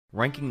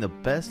ranking the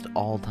best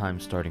all-time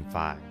starting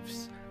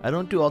fives. I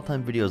don't do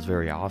all-time videos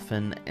very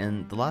often,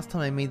 and the last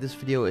time I made this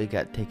video it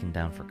got taken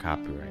down for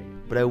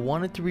copyright. But I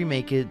wanted to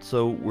remake it,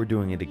 so we're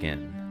doing it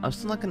again. I'm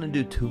still not going to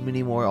do too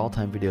many more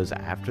all-time videos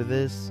after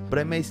this, but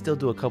I may still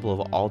do a couple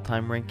of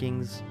all-time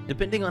rankings,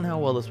 depending on how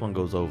well this one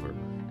goes over.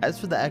 As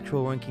for the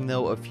actual ranking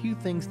though, a few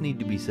things need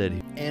to be said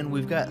here, and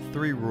we've got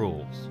 3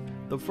 rules.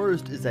 The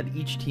first is that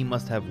each team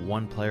must have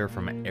one player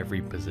from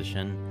every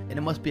position, and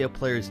it must be a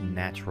player's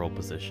natural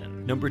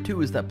position. Number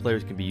 2 is that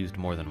players can be used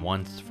more than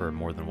once for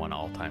more than one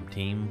all-time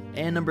team.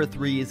 And number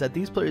 3 is that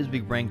these players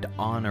be ranked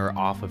on or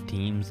off of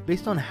teams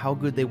based on how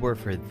good they were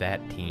for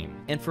that team.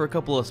 And for a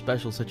couple of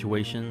special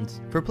situations,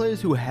 for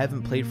players who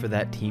haven't played for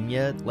that team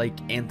yet, like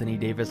Anthony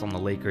Davis on the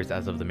Lakers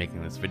as of the making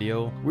of this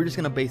video, we're just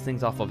going to base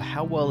things off of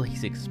how well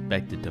he's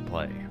expected to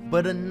play.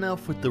 But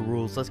enough with the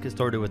rules, let's get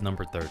started with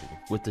number 30.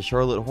 With the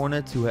Charlotte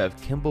Hornets, who have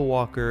Kemba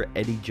Walker,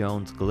 Eddie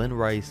Jones, Glenn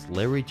Rice,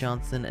 Larry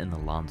Johnson, and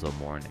Alonzo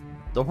Mourning.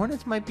 The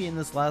Hornets might be in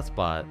this last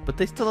spot, but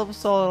they still have a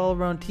solid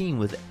all-around team,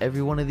 with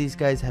every one of these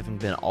guys having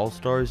been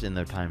all-stars in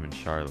their time in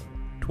Charlotte.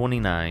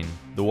 29.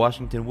 The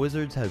Washington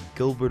Wizards have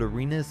Gilbert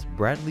Arenas,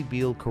 Bradley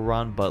Beal,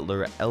 Caron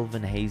Butler,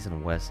 Elvin Hayes,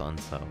 and Wes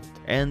Unseld.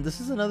 And this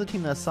is another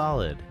team that's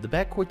solid. The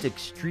backcourt's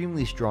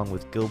extremely strong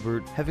with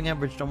Gilbert, having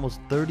averaged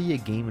almost 30 a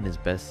game in his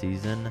best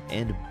season,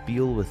 and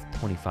Beal with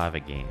 25 a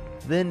game.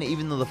 Then,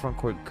 even though the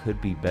frontcourt could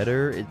be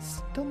better,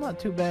 it's still not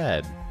too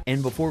bad.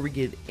 And before we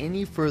get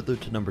any further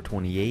to number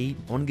 28,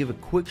 I want to give a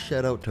quick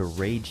shout out to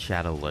Raid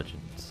Shadow Legends.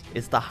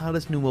 It's the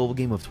hottest new mobile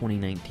game of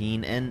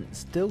 2019 and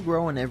still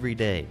growing every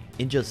day.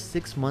 In just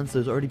 6 months,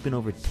 there's already been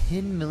over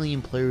 10 million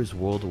players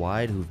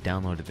worldwide who've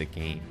downloaded the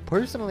game.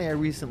 Personally, I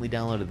recently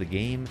downloaded the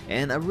game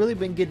and I've really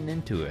been getting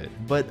into it.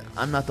 But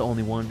I'm not the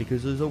only one,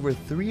 because there's over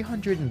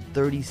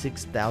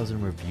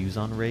 336,000 reviews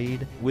on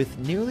Raid with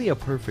nearly a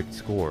perfect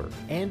score.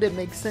 And it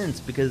makes sense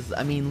because,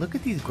 I mean, look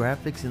at these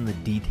graphics and the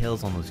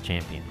details on those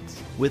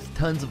champions, with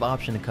tons of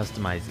option to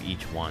customize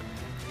each one.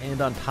 And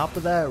on top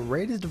of that,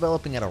 Raid is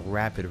developing at a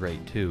rapid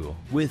rate too,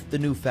 with the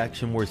new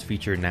Faction Wars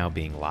feature now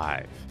being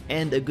live.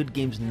 And a good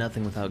game's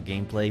nothing without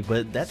gameplay,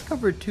 but that's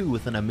covered too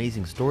with an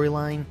amazing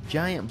storyline,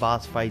 giant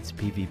boss fights,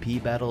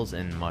 PvP battles,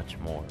 and much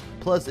more.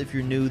 Plus, if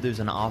you're new,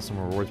 there's an awesome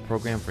rewards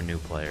program for new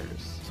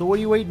players. So what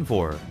are you waiting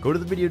for? Go to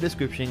the video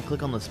description,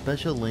 click on the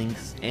special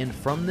links, and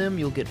from them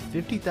you'll get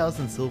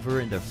 50,000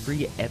 silver and a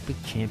free epic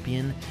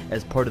champion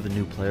as part of the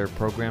new player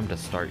program to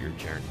start your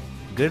journey.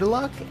 Good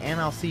luck, and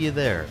I'll see you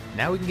there.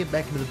 Now we can get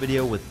back into the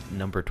video with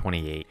number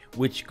 28,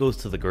 which goes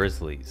to the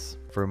Grizzlies.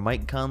 For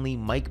Mike Conley,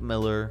 Mike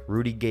Miller,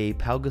 Rudy Gay,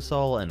 Pau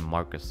Gasol, and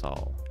Marc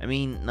Gasol. I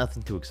mean,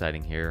 nothing too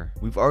exciting here.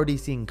 We've already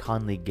seen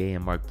Conley, Gay,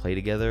 and Mark play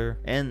together,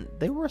 and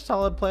they were a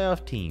solid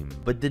playoff team,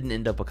 but didn't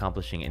end up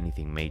accomplishing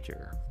anything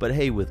major. But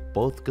hey, with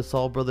both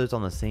Gasol brothers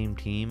on the same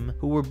team,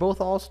 who were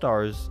both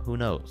all-stars, who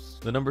knows?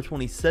 The number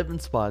 27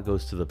 spot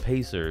goes to the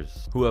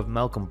Pacers, who have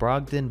Malcolm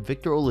Brogdon,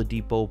 Victor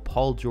Oladipo,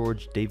 Paul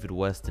George, David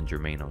West, and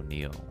Jermaine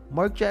O'Neal.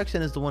 Mark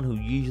Jackson is the one who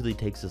usually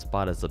takes the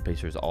spot as the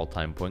Pacers'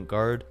 all-time point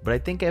guard, but I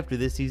think after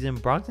this season,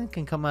 Brogdon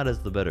can come out as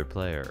the better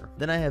player.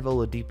 Then I have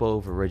Oladipo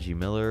over Reggie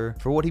Miller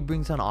for what he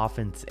brings on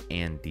offense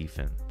and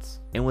defense.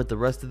 And with the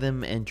rest of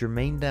them and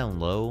Jermaine down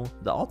low,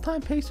 the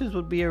all-time Pacers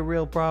would be a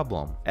real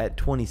problem. At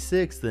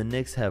 26, the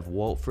Knicks have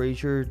Walt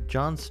Frazier,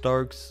 John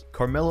Starks,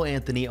 Carmelo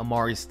Anthony,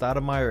 Amari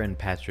Stoudemire, and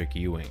Patrick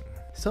Ewing.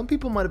 Some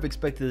people might have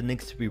expected the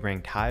Knicks to be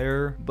ranked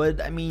higher, but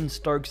I mean,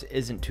 Starks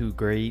isn't too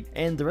great,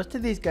 and the rest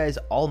of these guys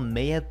all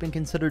may have been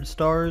considered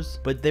stars,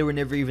 but they were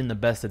never even the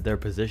best at their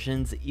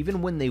positions,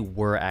 even when they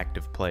were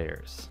active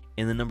players.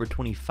 In the number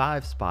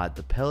 25 spot,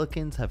 the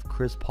Pelicans have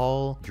Chris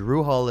Paul,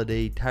 Jrue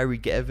Holiday,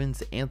 Tyreke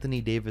Evans,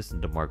 Anthony Davis,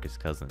 and DeMarcus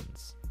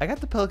Cousins. I got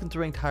the Pelicans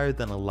ranked higher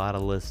than a lot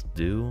of lists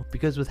do,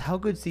 because with how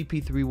good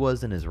CP3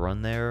 was in his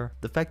run there,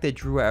 the fact that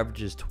Jrue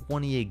averages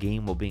 20 a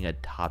game while being a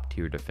top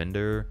tier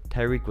defender,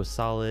 Tyreke was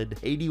solid,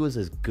 AD was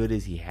as good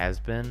as he has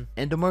been,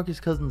 and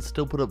DeMarcus Cousins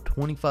still put up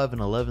 25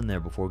 and 11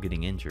 there before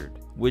getting injured,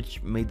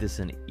 which made this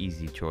an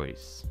easy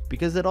choice,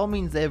 because it all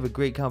means they have a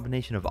great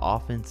combination of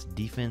offense,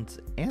 defense,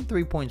 and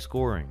 3-point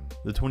scoring.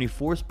 The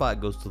 24th spot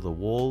goes to the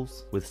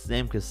Wolves, with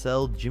Sam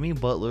Cassell, Jimmy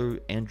Butler,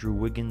 Andrew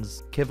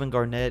Wiggins, Kevin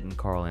Garnett, and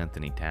Karl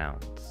Anthony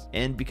Towns.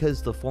 And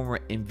because the former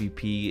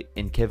MVP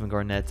and Kevin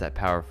Garnett's at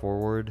power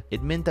forward,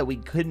 it meant that we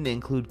couldn't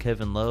include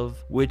Kevin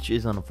Love, which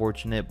is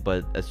unfortunate,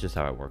 but that's just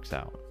how it works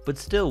out. But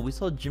still, we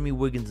saw Jimmy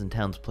Wiggins and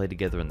Towns play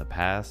together in the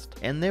past,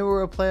 and they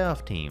were a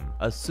playoff team,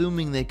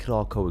 assuming they could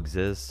all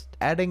coexist.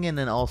 Adding in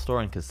an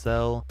all-star in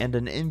Cassell and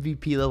an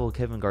MVP level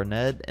Kevin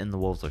Garnett, and the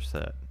Wolves are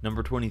set.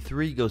 Number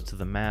 23 goes to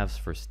the Mavs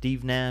for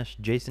Steve Nash,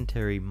 Jason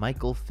Terry,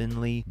 Michael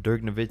Finley,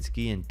 Dirk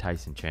Nowitzki, and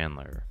Tyson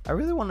Chandler. I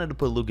really wanted to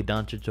put Luka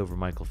Doncic over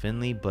Michael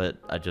Finley, but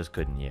I just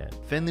couldn't yet.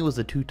 Finley was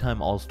a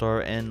 2-time all-star,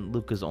 and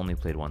Luka's only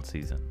played 1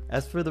 season.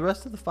 As for the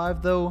rest of the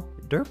 5 though,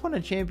 Dirk won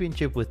a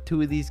championship with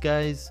 2 of these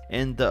guys,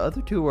 and the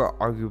other 2 were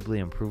arguably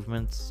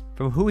improvements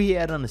from who he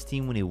had on his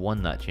team when he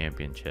won that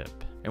championship.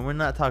 And we're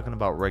not talking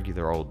about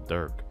regular old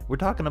Dirk. We're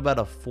talking about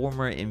a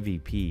former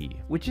MVP,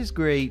 which is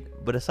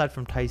great, but aside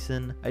from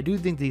Tyson, I do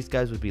think these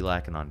guys would be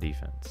lacking on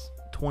defense.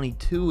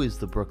 22 is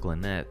the Brooklyn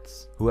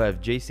Nets, who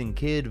have Jason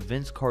Kidd,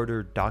 Vince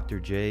Carter,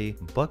 Dr. J,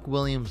 Buck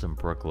Williams, and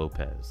Brook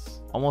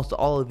Lopez. Almost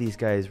all of these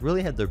guys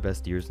really had their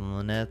best years on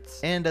the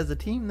Nets, and as a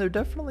team, they're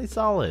definitely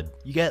solid.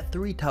 You got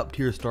 3 top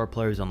tier star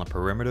players on the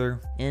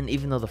perimeter, and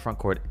even though the front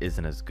court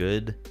isn't as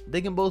good,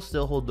 they can both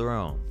still hold their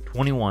own.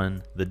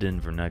 21, the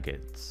Denver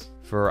Nuggets.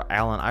 For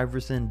Allen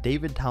Iverson,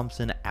 David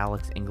Thompson,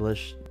 Alex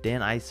English,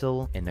 Dan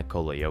Issel, and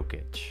Nikola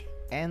Jokic.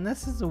 And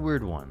this is a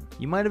weird one.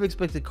 You might have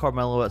expected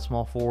Carmelo at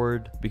small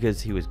forward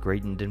because he was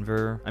great in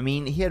Denver. I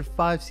mean, he had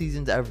 5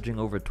 seasons averaging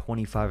over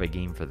 25 a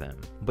game for them.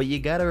 But you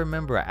gotta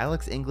remember,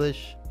 Alex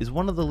English is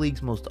one of the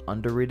league's most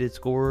underrated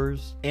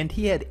scorers, and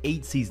he had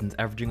 8 seasons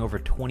averaging over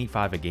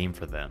 25 a game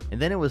for them.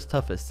 And then it was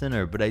tough at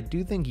center, but I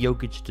do think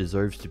Jokic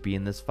deserves to be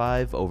in this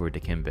 5 over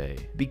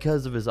Dikembe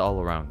because of his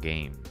all-around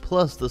game.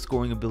 Plus, the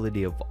scoring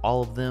ability of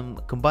all of them,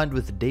 combined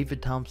with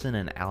David Thompson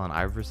and Allen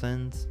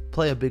Iverson's,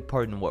 play a big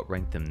part in what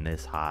ranked them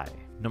this high.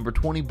 Number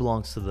 20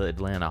 belongs to the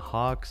Atlanta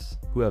Hawks,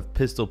 who have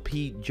Pistol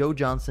Pete, Joe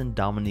Johnson,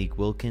 Dominique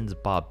Wilkins,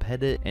 Bob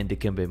Pettit, and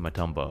Dikembe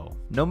Mutombo.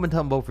 No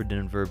Mutombo for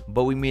Denver,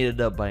 but we made it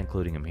up by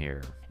including him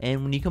here.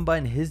 And when you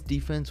combine his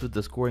defense with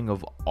the scoring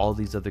of all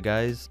these other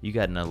guys, you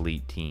got an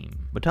elite team.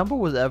 Mutombo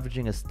was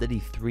averaging a steady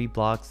 3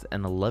 blocks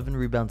and 11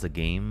 rebounds a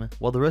game,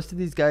 while the rest of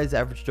these guys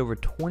averaged over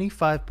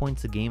 25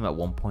 points a game at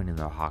one point in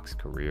their Hawks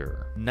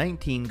career.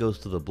 19 goes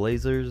to the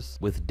Blazers,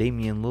 with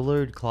Damian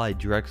Lillard, Clyde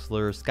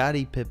Drexler,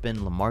 Scottie Pippen,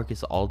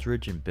 LaMarcus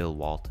Aldridge, and Bill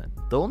Walton.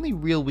 The only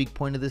real weak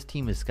point of this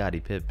team is Scottie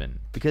Pippen,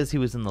 because he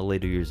was in the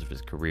later years of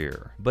his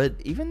career. But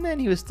even then,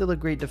 he was still a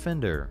great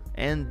defender.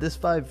 And this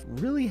 5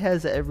 really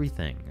has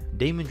everything.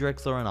 Damon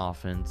Drexler on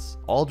offense,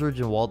 Aldridge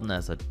and Walton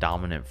as a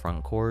dominant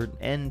front court,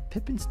 and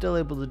Pippen still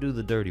able to do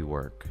the dirty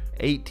work.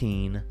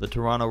 18, the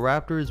Toronto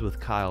Raptors with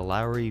Kyle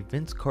Lowry,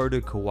 Vince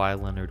Carter,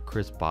 Kawhi Leonard,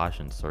 Chris Bosh,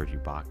 and Serge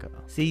Ibaka.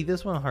 See,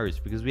 this one hurts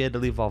because we had to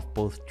leave off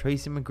both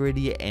Tracy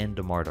McGrady and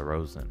DeMar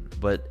DeRozan,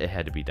 but it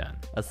had to be done.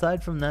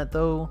 Aside from that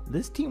though,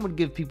 this team would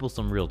give people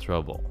some real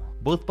trouble.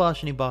 Both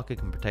Bosh and Ibaka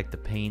can protect the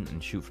paint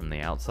and shoot from the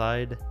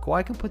outside,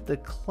 Kawhi can put the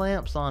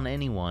clamps on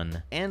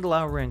anyone, and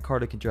Lowry and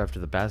Carter can drive to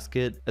the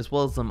basket, as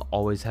well as them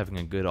always having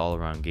a good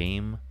all-around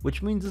game,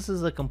 which means this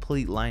is a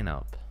complete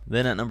lineup.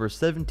 Then at number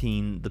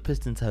 17, the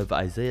Pistons have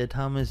Isaiah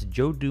Thomas,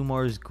 Joe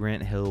Dumars,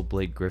 Grant Hill,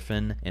 Blake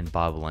Griffin, and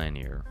Bob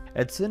Lanier.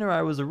 At center,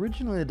 I was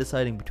originally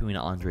deciding between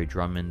Andre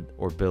Drummond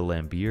or Bill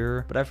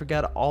Laimbeer, but I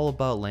forgot all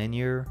about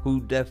Lanier, who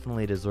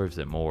definitely deserves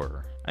it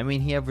more. I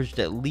mean, he averaged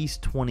at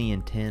least 20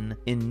 and 10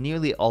 in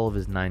nearly all of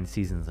his 9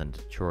 seasons in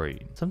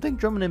Detroit, something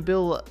Drummond and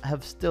Bill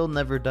have still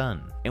never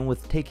done. And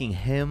with taking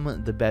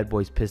him, the Bad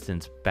Boys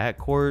Pistons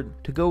backcourt,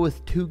 to go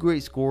with 2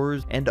 great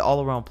scorers and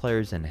all-around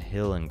players in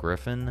Hill and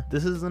Griffin,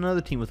 this is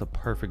another team with a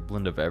perfect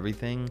blend of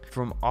everything,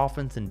 from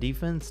offense and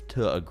defense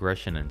to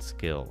aggression and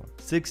skill.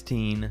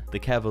 16, the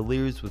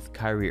Cavaliers with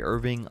Kyrie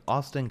Irving,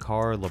 Austin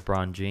Carr,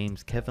 LeBron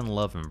James, Kevin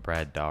Love, and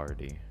Brad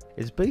Daugherty.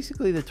 It's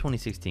basically the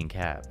 2016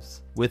 Cavs,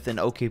 with an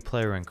okay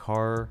player in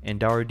Carr, and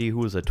Daugherty who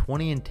was a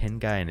 20 and 10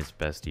 guy in his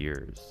best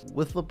years.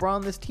 With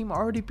LeBron, this team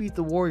already beat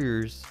the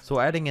Warriors, so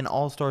adding an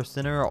all-star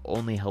center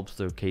only helps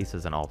their case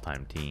as an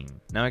all-time team.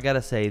 Now I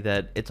gotta say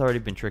that it's already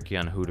been tricky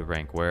on who to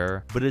rank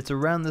where, but it's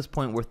around this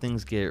point where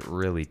things get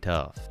really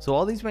tough. So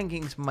all these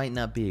rankings might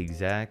not be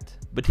exact,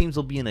 but teams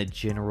will be in a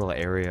general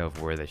area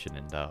of where they should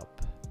end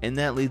up. And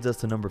that leads us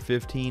to number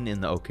 15 in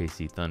the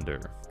OKC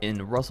Thunder.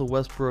 In Russell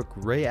Westbrook,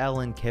 Ray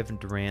Allen, Kevin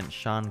Durant,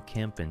 Sean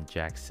Kemp, and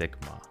Jack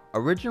Sikma.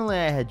 Originally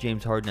I had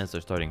James Harden as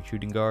their starting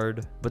shooting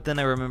guard, but then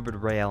I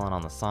remembered Ray Allen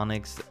on the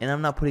Sonics, and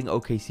I'm not putting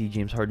OKC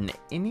James Harden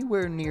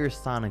anywhere near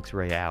Sonics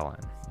Ray Allen.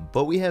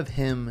 But we have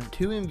him,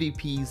 2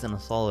 MVPs, and a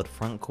solid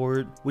front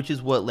court, which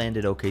is what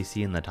landed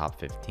OKC in the top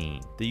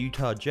 15. The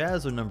Utah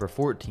Jazz are number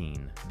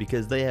 14,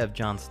 because they have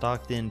John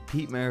Stockton,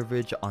 Pete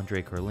Maravich,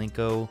 Andre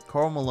Kirilenko,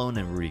 Karl Malone,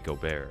 and Rudy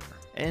Gobert.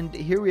 And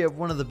here we have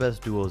one of the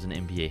best duos in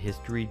NBA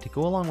history to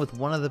go along with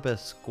one of the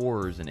best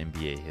scorers in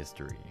NBA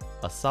history.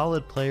 A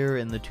solid player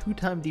and the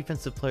 2-time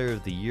Defensive Player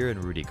of the Year in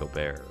Rudy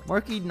Gobert.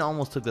 Mark Eaton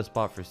almost took the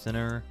spot for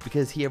center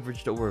because he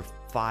averaged over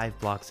 5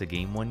 blocks a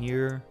game one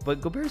year, but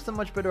Gobert's a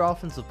much better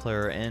offensive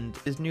player and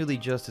is nearly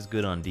just as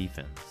good on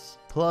defense.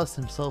 Plus,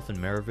 himself and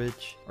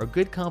Maravich are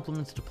good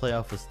complements to play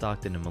off of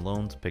Stockton and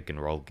Malone's pick and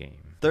roll game.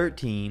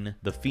 13,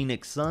 the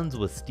Phoenix Suns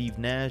with Steve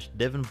Nash,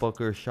 Devin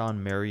Booker,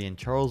 Sean Marion,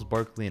 Charles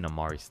Barkley, and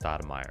Amari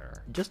Stoudemire.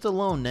 Just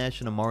alone, Nash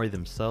and Amari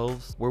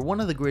themselves were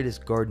one of the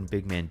greatest guard and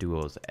big man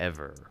duos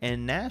ever.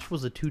 And Nash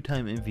was a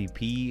 2-time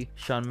MVP,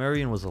 Sean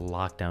Marion was a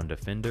lockdown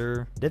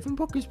defender, Devin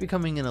Booker's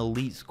becoming an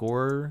elite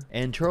scorer,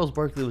 and Charles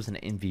Barkley was an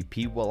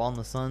MVP while on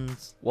the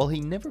Suns, while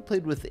he never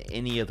played with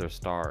any other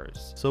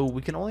stars. So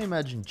we can only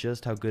imagine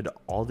just how good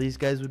all these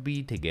guys would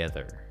be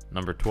together.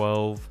 Number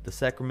 12, the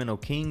Sacramento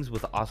Kings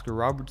with Oscar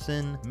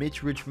Robertson,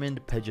 Mitch Richmond,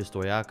 Peja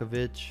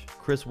Stojakovic,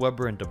 Chris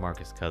Webber, and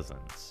DeMarcus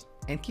Cousins.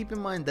 And keep in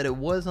mind that it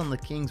was on the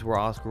Kings where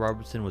Oscar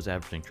Robertson was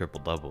averaging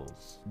triple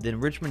doubles. Then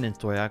Richmond and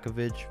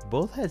Stojakovic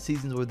both had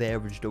seasons where they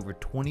averaged over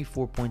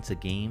 24 points a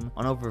game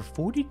on over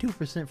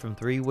 42% from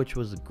 3, which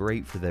was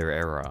great for their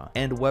era.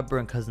 And Weber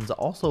and Cousins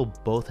also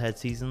both had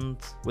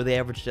seasons where they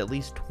averaged at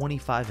least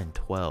 25 and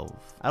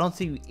 12. I don't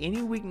see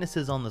any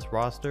weaknesses on this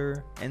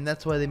roster, and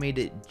that's why they made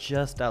it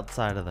just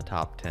outside of the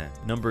top 10.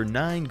 Number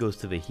 9 goes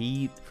to the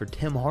Heat for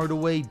Tim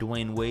Hardaway,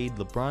 Dwayne Wade,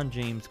 LeBron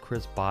James,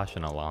 Chris Bosh,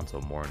 and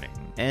Alonzo Mourning.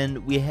 And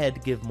we had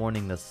to give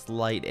Mourning the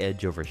slight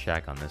edge over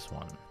Shaq on this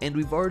one. And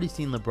we've already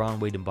seen LeBron,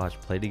 Wade, and Bosh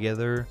play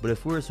together, but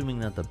if we're assuming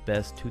that the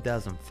best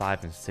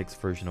 2005 and 6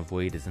 version of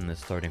Wade is in the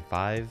starting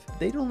 5,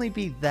 they'd only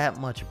be that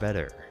much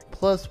better.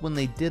 Plus, when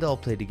they did all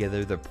play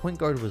together, their point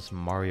guard was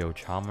Mario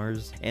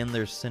Chalmers, and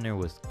their center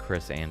was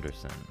Chris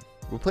Anderson.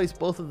 Replace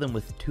both of them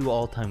with 2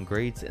 all-time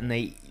greats, and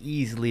they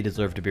easily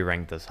deserve to be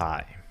ranked this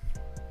high.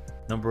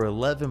 Number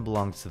 11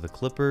 belongs to the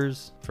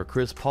Clippers for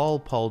Chris Paul,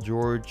 Paul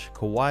George,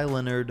 Kawhi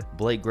Leonard,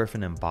 Blake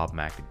Griffin, and Bob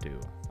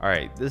McAdoo.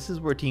 Alright, this is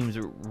where teams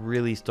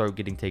really start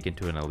getting taken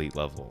to an elite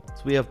level.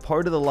 So we have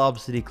part of the Lob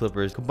City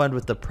Clippers combined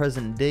with the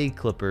present day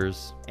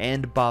Clippers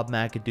and Bob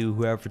McAdoo,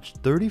 who averaged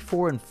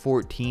 34 and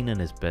 14 in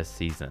his best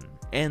season.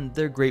 And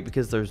they're great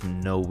because there's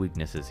no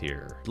weaknesses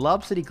here. The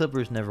Lob City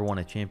Clippers never won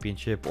a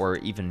championship or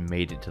even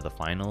made it to the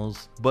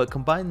finals, but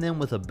combine them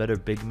with a better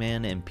big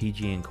man in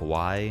PG and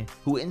Kawhi,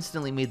 who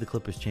instantly made the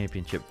Clippers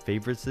championship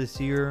favorites this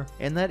year,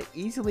 and that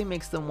easily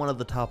makes them one of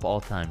the top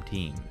all-time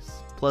teams.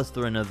 Plus,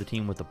 they're another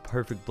team with a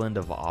perfect blend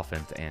of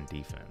offense and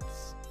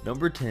defense.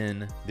 Number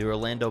 10, the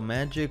Orlando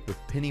Magic with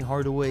Penny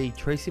Hardaway,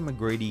 Tracy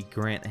McGrady,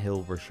 Grant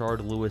Hill,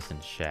 Rashard Lewis, and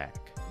Shaq.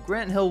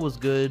 Grant Hill was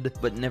good,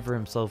 but never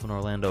himself in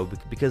Orlando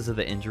because of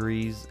the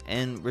injuries,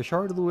 and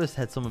Rashard Lewis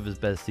had some of his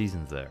best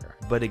seasons there.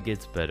 But it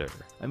gets better.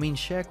 I mean,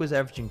 Shaq was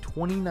averaging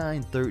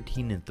 29,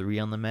 13, and 3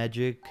 on the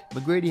Magic.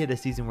 McGrady had a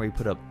season where he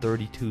put up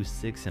 32,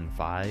 6, and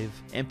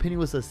 5, and Penny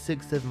was a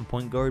 6'7"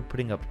 point guard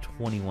putting up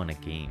 21 a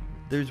game.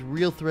 There's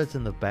real threats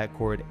in the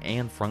backcourt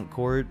and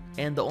frontcourt,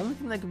 and the only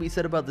thing that can be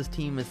said about this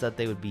team is that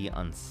they would be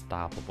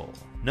unstoppable.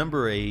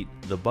 Number 8,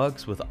 the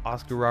Bucks with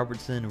Oscar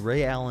Robertson,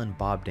 Ray Allen,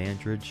 Bob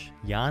Dandridge,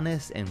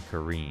 Giannis, and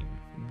Kareem.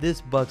 This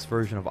Bucks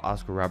version of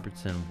Oscar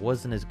Robertson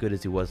wasn't as good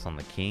as he was on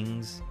the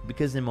Kings,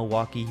 because in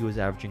Milwaukee he was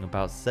averaging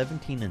about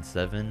 17 and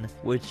 7,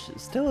 which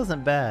still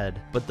isn't bad,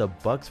 but the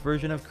Bucks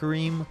version of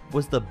Kareem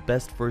was the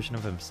best version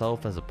of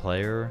himself as a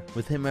player,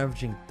 with him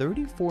averaging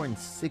 34 and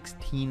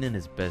 16 in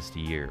his best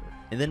year.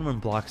 And then when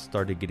blocks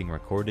started getting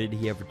recorded,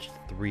 he averaged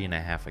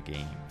 3.5 a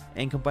game.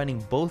 And combining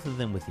both of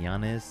them with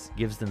Giannis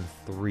gives them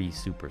 3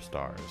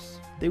 superstars.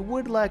 They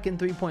would lack in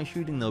 3-point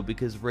shooting though,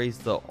 because Ray's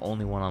the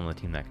only one on the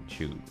team that can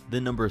shoot.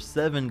 Then number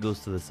 7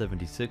 goes to the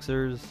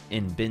 76ers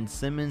in Ben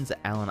Simmons,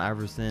 Allen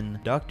Iverson,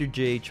 Dr.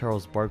 J,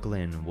 Charles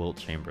Barkley, and Wilt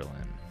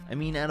Chamberlain. I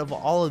mean, out of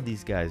all of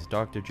these guys,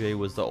 Dr. J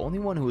was the only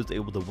one who was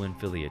able to win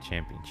Philly a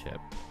championship,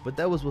 but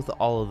that was with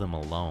all of them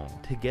alone.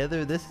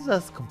 Together, this is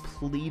as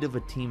complete of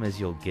a team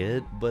as you'll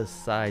get,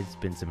 besides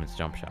Ben Simmons'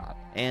 jump shot,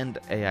 and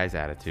AI's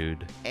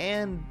attitude,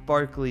 and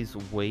Barkley's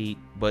weight,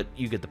 but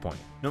you get the point.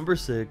 Number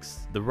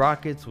 6, the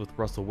Rockets with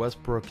Russell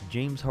Westbrook,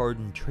 James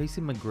Harden,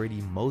 Tracy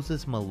McGrady,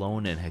 Moses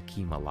Malone, and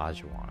Hakeem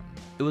Olajuwon.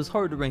 It was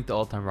hard to rank the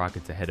all-time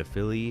Rockets ahead of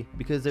Philly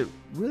because it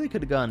really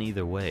could have gone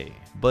either way,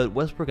 but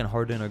Westbrook and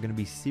Harden are going to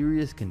be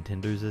serious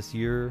contenders this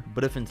year.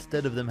 But if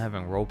instead of them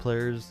having role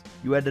players,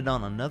 you added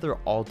on another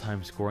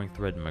all-time scoring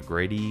threat in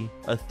McGrady,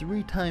 a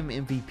 3-time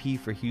MVP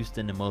for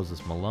Houston and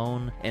Moses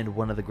Malone, and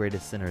one of the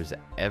greatest centers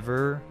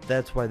ever,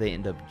 that's why they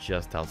end up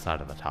just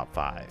outside of the top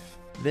 5.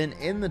 Then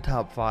in the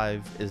top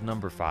 5 is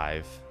number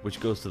 5, which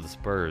goes to the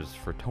Spurs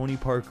for Tony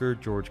Parker,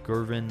 George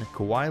Gervin,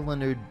 Kawhi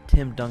Leonard,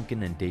 Tim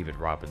Duncan, and David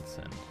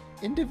Robinson.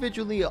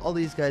 Individually, all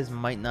these guys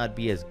might not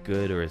be as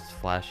good or as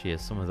flashy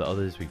as some of the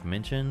others we've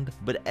mentioned,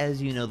 but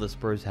as you know, the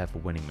Spurs have a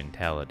winning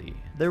mentality.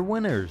 They're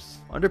winners.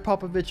 Under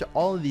Popovich,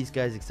 all of these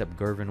guys except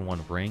Gervin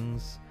won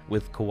rings,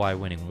 with Kawhi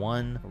winning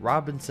 1,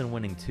 Robinson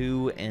winning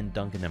 2, and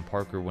Duncan and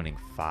Parker winning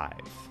 5.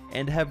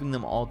 And having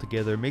them all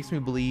together makes me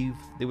believe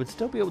they would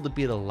still be able to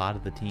beat a lot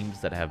of the teams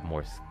that have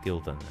more skill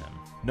than them.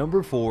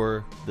 Number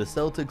 4, the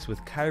Celtics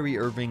with Kyrie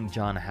Irving,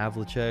 John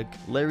Havlicek,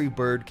 Larry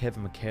Bird,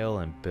 Kevin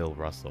McHale, and Bill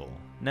Russell.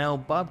 Now,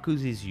 Bob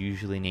Cousy is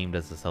usually named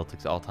as the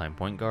Celtics' all-time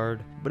point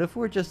guard, but if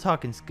we're just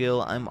talking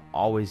skill, I'm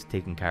always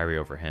taking Kyrie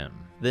over him.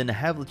 Then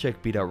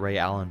Havlicek beat out Ray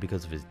Allen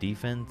because of his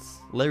defense.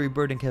 Larry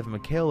Bird and Kevin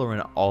McHale are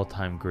an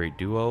all-time great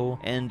duo,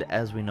 and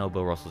as we know,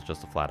 Bill Russell's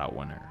just a flat-out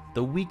winner.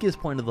 The weakest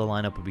point of the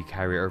lineup would be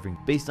Kyrie Irving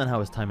based on how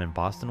his time in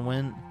Boston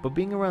went, but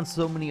being around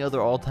so many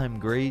other all-time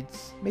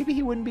greats, maybe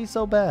he wouldn't be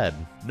so bad.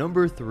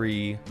 Number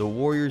 3, the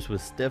Warriors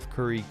with Steph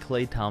Curry,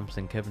 Klay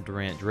Thompson, Kevin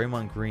Durant,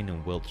 Draymond Green,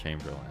 and Wilt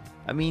Chamberlain.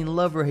 I mean,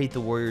 love or hate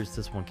the Warriors,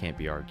 this one can't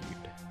be argued.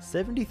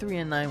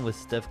 73-9 with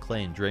Steph,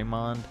 Klay, and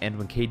Draymond, and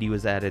when KD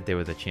was added, they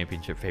were the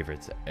championship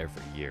favorites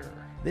every year.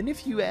 Then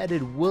if you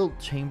added Wilt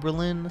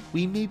Chamberlain,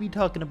 we may be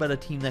talking about a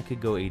team that could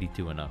go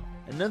 82-0.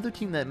 Another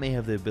team that may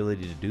have the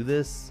ability to do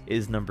this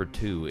is number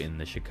 2 in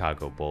the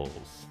Chicago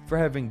Bulls, for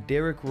having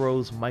Derrick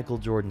Rose, Michael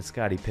Jordan,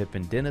 Scottie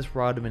Pippen, Dennis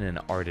Rodman, and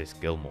Artis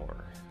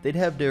Gilmore. They'd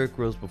have Derrick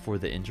Rose before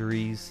the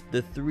injuries,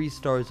 the 3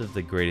 stars of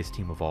the greatest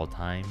team of all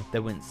time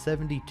that went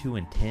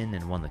 72-10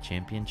 and won the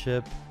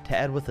championship, to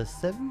add with a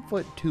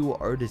 7'2"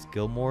 Artis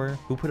Gilmore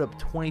who put up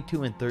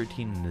 22-13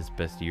 in his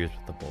best years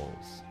with the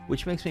Bulls,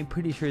 which makes me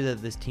pretty sure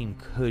that this team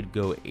could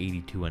go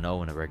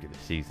 82-0 in a regular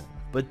season.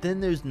 But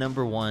then there's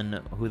number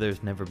 1, who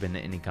there's never been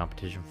any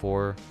competition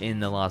for,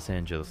 in the Los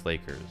Angeles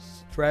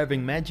Lakers, for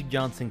having Magic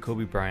Johnson,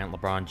 Kobe Bryant,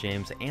 LeBron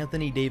James,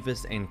 Anthony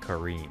Davis, and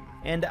Kareem.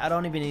 And I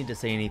don't even need to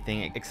say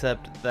anything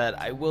except that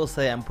I will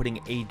say I'm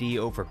putting AD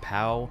over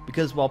Pau,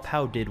 because while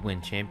Pau did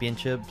win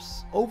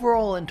championships,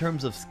 overall in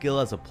terms of skill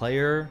as a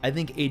player, I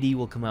think AD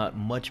will come out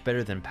much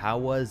better than Pau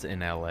was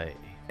in LA.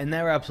 And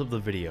that wraps up the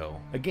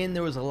video. Again,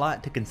 there was a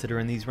lot to consider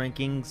in these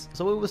rankings,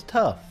 so it was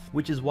tough,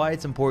 which is why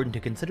it's important to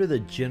consider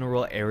the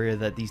general area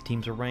that these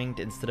teams are ranked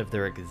instead of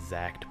their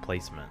exact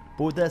placement.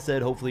 But with that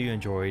said, hopefully you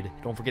enjoyed.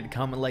 Don't forget to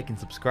comment, like, and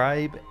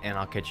subscribe, and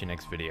I'll catch you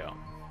next video.